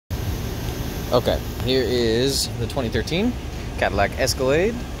Okay, here is the 2013 Cadillac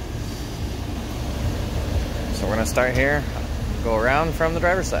Escalade. So we're gonna start here, go around from the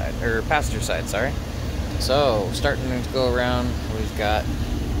driver's side, or passenger side, sorry. So, starting to go around, we've got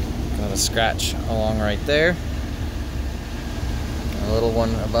kind of a scratch along right there. A little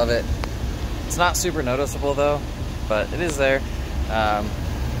one above it. It's not super noticeable though, but it is there.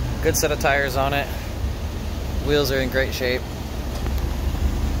 Good set of tires on it. Wheels are in great shape.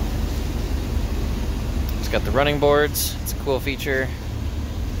 It's got the running boards. It's a cool feature.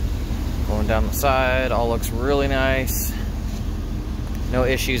 Going down the side, all looks really nice. No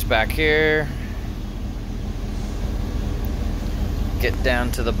issues back here. Get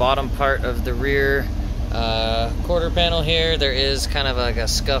down to the bottom part of the rear quarter panel here. There is kind of like a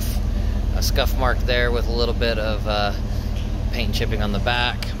scuff mark there with a little bit of paint chipping on the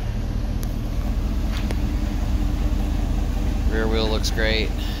back. Rear wheel looks great.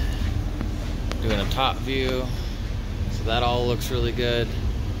 Doing a top view, so that all looks really good.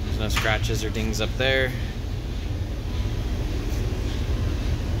 There's no scratches or dings up there.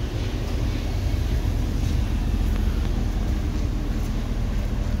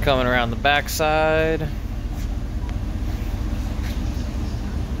 Coming around the back side.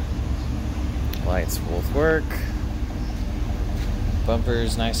 Lights both work.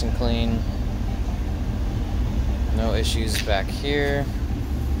 Bumpers nice and clean. No issues back here.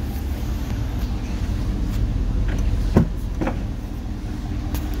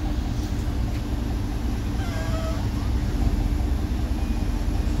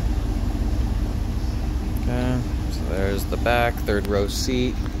 Okay, so there's the back, third row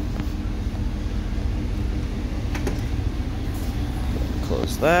seat.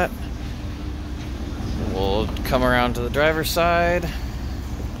 Close that. We'll come around to the driver's side.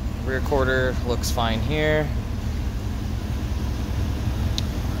 Rear quarter looks fine here.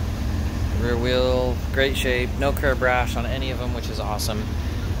 Rear wheel, great shape. No curb rash on any of them, which is awesome.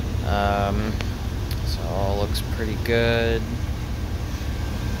 So all looks pretty good.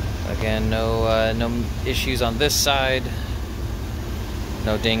 Again, no issues on this side.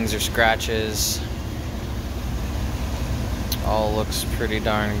 No dings or scratches. All looks pretty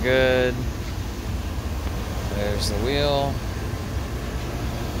darn good. There's the wheel.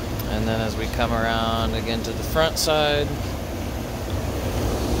 And then as we come around again to the front side,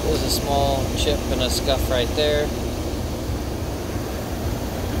 there's a small chip and a scuff right there.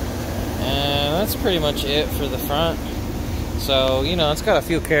 And that's pretty much it for the front. So, you know, it's got a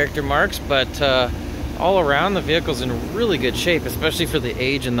few character marks, but all around the vehicle's in really good shape, especially for the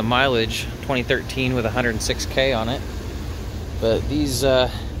age and the mileage. 2013 with 106K on it. But these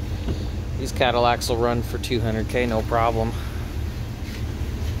Cadillacs will run for 200K, no problem.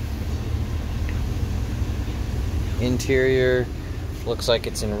 Interior looks like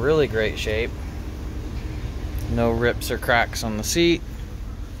it's in really great shape. No rips or cracks on the seat.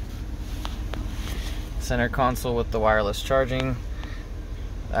 Center console with the wireless charging.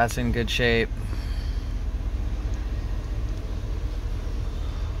 That's in good shape.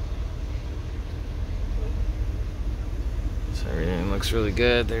 So everything looks really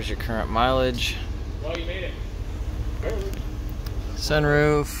good. There's your current mileage. Well, you made it.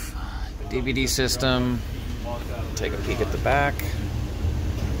 Sunroof, DVD system. Take a peek at the back.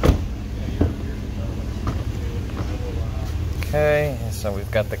 Okay, so we've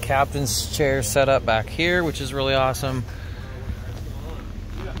got the captain's chair set up back here, which is really awesome.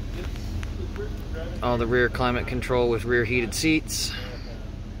 All the rear climate control with rear heated seats.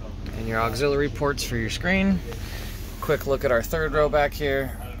 And your auxiliary ports for your screen. Quick look at our third row back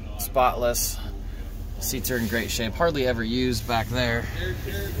here. Spotless. Seats are in great shape. Hardly ever used back there.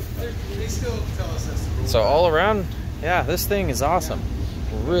 So all around, yeah, this thing is awesome.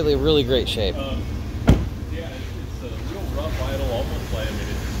 Really, really great shape. Yeah, it's a real rough idle, almost like, I mean,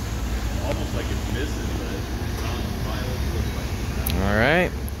 it's almost like it misses, but it's not violent. All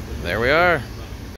right, there we are.